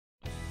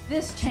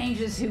This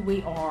changes who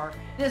we are.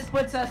 This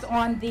puts us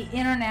on the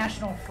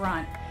international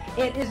front.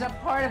 It is a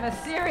part of a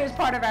serious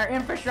part of our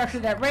infrastructure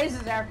that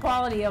raises our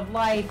quality of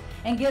life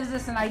and gives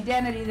us an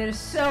identity that is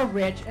so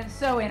rich and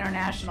so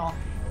international.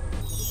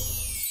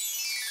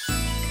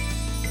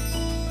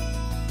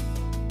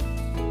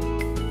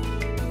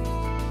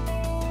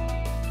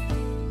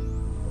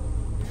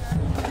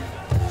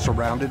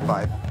 Surrounded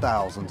by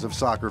thousands of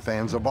soccer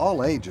fans of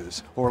all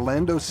ages,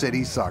 Orlando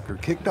City Soccer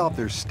kicked off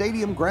their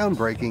stadium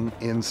groundbreaking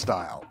in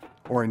style.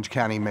 Orange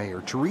County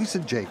Mayor Teresa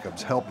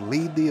Jacobs helped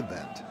lead the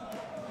event.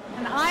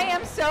 And I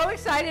am so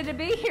excited to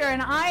be here,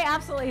 and I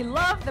absolutely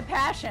love the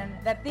passion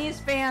that these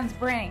fans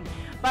bring.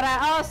 But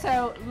I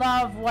also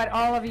love what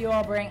all of you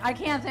all bring. I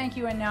can't thank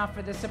you enough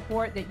for the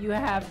support that you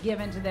have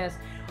given to this.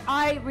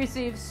 I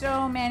received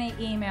so many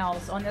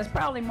emails on this,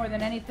 probably more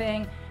than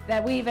anything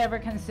that we've ever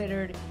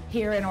considered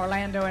here in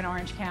Orlando and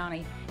Orange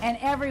County, and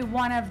every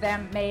one of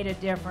them made a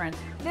difference.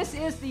 This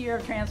is the year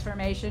of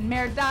transformation.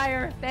 Mayor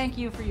Dyer, thank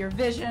you for your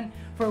vision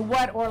for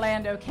what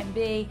Orlando can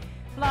be.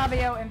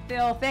 Flávio and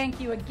Phil, thank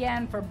you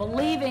again for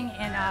believing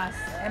in us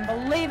and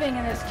believing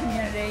in this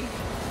community.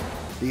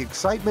 The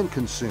excitement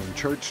consumed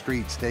Church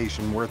Street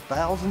Station, where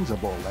thousands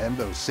of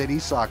Orlando City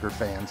soccer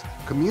fans,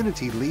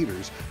 community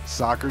leaders,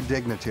 soccer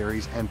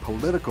dignitaries, and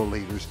political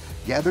leaders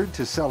gathered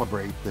to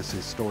celebrate this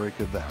historic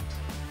event.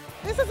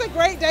 This is a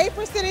great day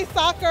for city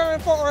soccer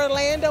and for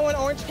Orlando and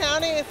Orange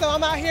County, and so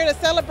I'm out here to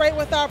celebrate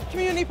with our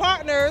community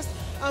partners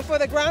for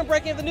the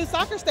groundbreaking of the new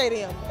soccer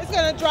stadium. It's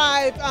going to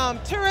drive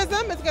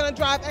tourism, it's going to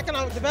drive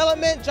economic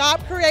development, job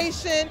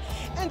creation,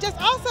 and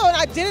just also an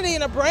identity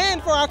and a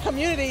brand for our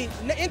community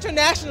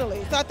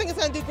internationally. So I think it's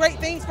going to do great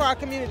things for our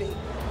community.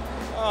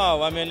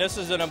 Oh, I mean, this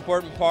is an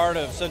important part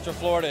of Central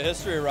Florida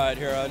history right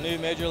here. A new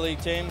major league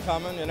team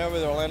coming,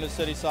 with Orlando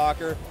City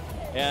Soccer.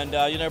 And,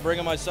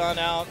 bringing my son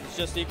out is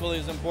just equally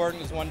as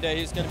important, as one day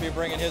he's going to be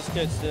bringing his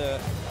kids to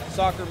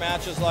soccer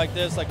matches like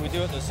this, like we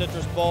do at the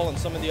Citrus Bowl and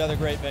some of the other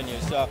great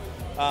venues. So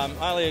I'm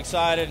highly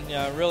excited,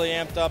 really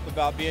amped up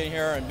about being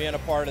here and being a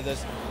part of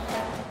this.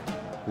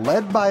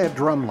 Led by a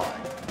drum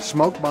line,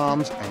 smoke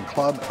bombs, and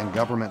club and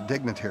government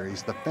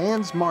dignitaries, the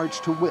fans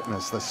marched to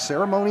witness the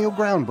ceremonial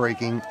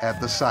groundbreaking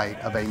at the site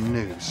of a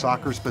new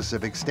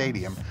soccer-specific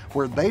stadium,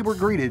 where they were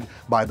greeted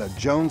by the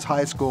Jones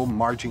High School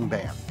marching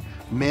band.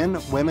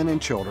 Men, women,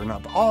 and children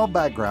of all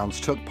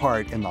backgrounds took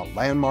part in the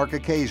landmark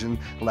occasion,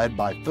 led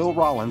by Phil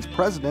Rawlins,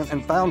 president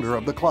and founder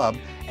of the club,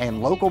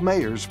 and local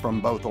mayors from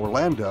both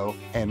Orlando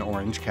and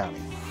Orange County.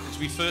 As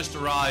we first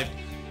arrived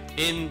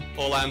in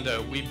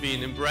Orlando, we've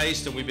been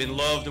embraced and we've been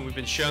loved and we've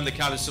been shown the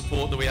kind of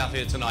support that we have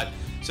here tonight.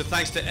 So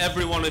thanks to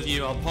every one of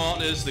you, our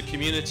partners, the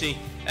community,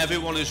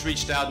 everyone who's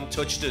reached out and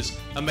touched us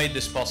and made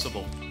this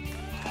possible.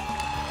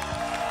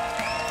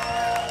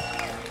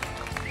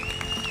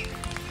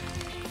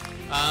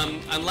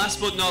 And last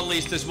but not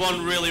least, there's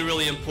one really,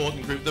 really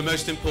important group, the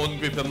most important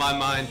group in my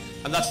mind,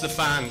 and that's the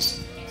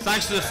fans.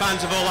 Thanks to the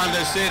fans of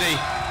Orlando City.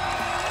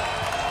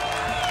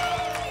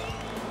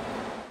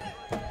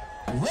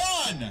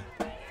 1,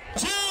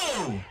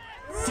 2,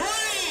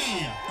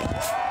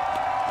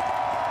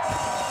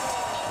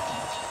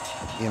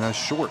 3! In a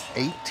short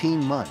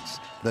 18 months,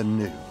 the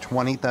new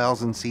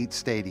 20,000-seat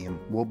stadium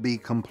will be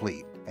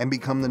complete and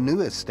become the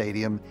newest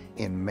stadium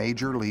in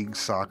Major League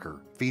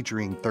Soccer,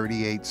 featuring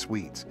 38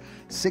 suites,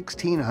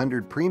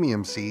 1,600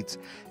 premium seats,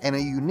 and a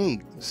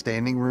unique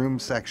standing room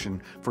section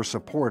for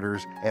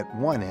supporters at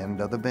one end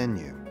of the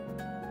venue.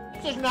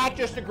 This is not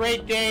just a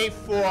great day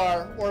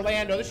for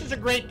Orlando, this is a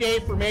great day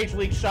for Major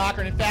League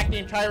Soccer, and in fact the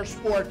entire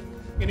sport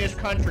in this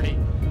country.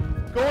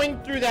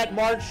 Going through that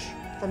march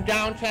from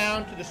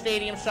downtown to the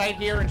stadium site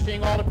here and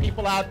seeing all the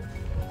people out,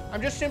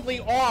 I'm just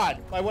simply awed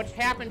by what's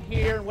happened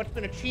here and what's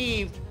been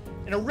achieved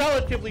in a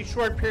relatively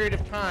short period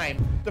of time.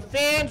 The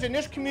fans in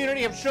this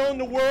community have shown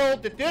the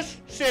world that this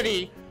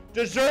city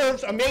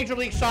deserves a Major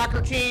League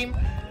Soccer team,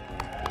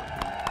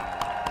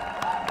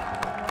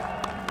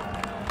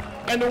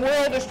 and the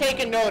world has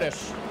taken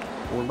notice.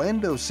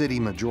 Orlando City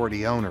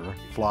majority owner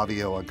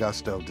Flávio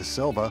Augusto de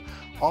Silva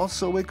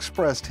also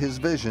expressed his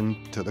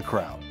vision to the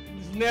crowd.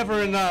 It's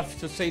never enough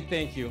to say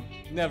thank you,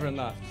 never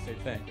enough to say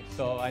thank you.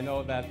 So I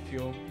know that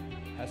Phil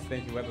has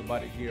thank you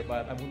everybody here,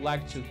 but I would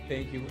like to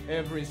thank you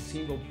every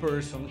single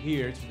person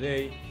here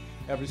today,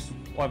 every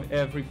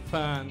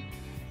fan,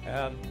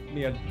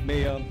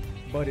 Mayor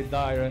Buddy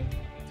Dyer,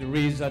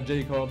 Teresa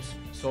Jacobs,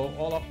 so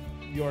all of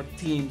your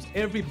teams,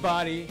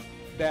 everybody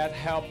that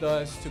helped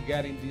us to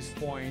get in this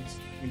point,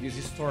 in this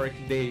historic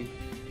day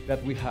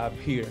that we have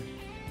here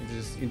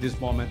in this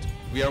moment.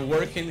 We are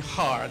working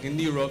hard in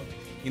Europe,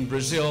 in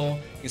Brazil,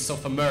 in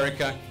South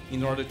America,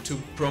 in order to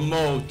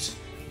promote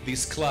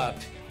this club.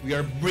 We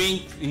are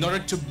in order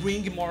to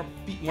bring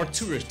more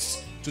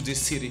tourists to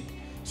this city.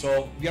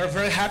 So we are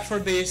very happy for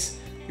this.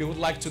 We would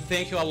like to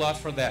thank you a lot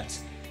for that.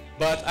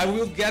 But I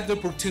will get the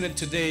opportunity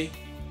today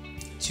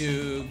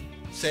to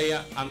say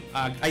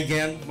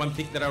again one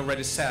thing that I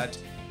already said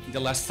in the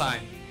last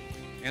time.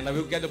 And I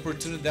will get the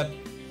opportunity that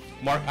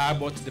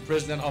Abbott, the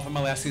president of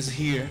MLS, is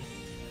here.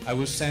 I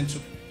will send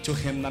to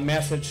him a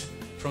message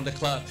from the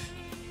club.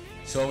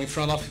 So in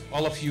front of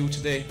all of you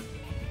today.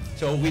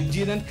 So we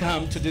didn't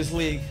come to this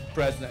league,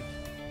 President,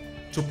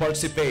 to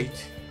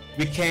participate.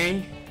 We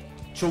came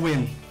to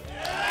win.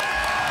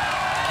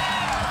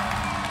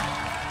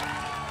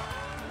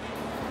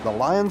 The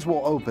Lions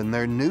will open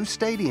their new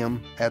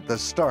stadium at the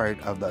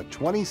start of the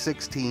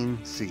 2016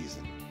 season.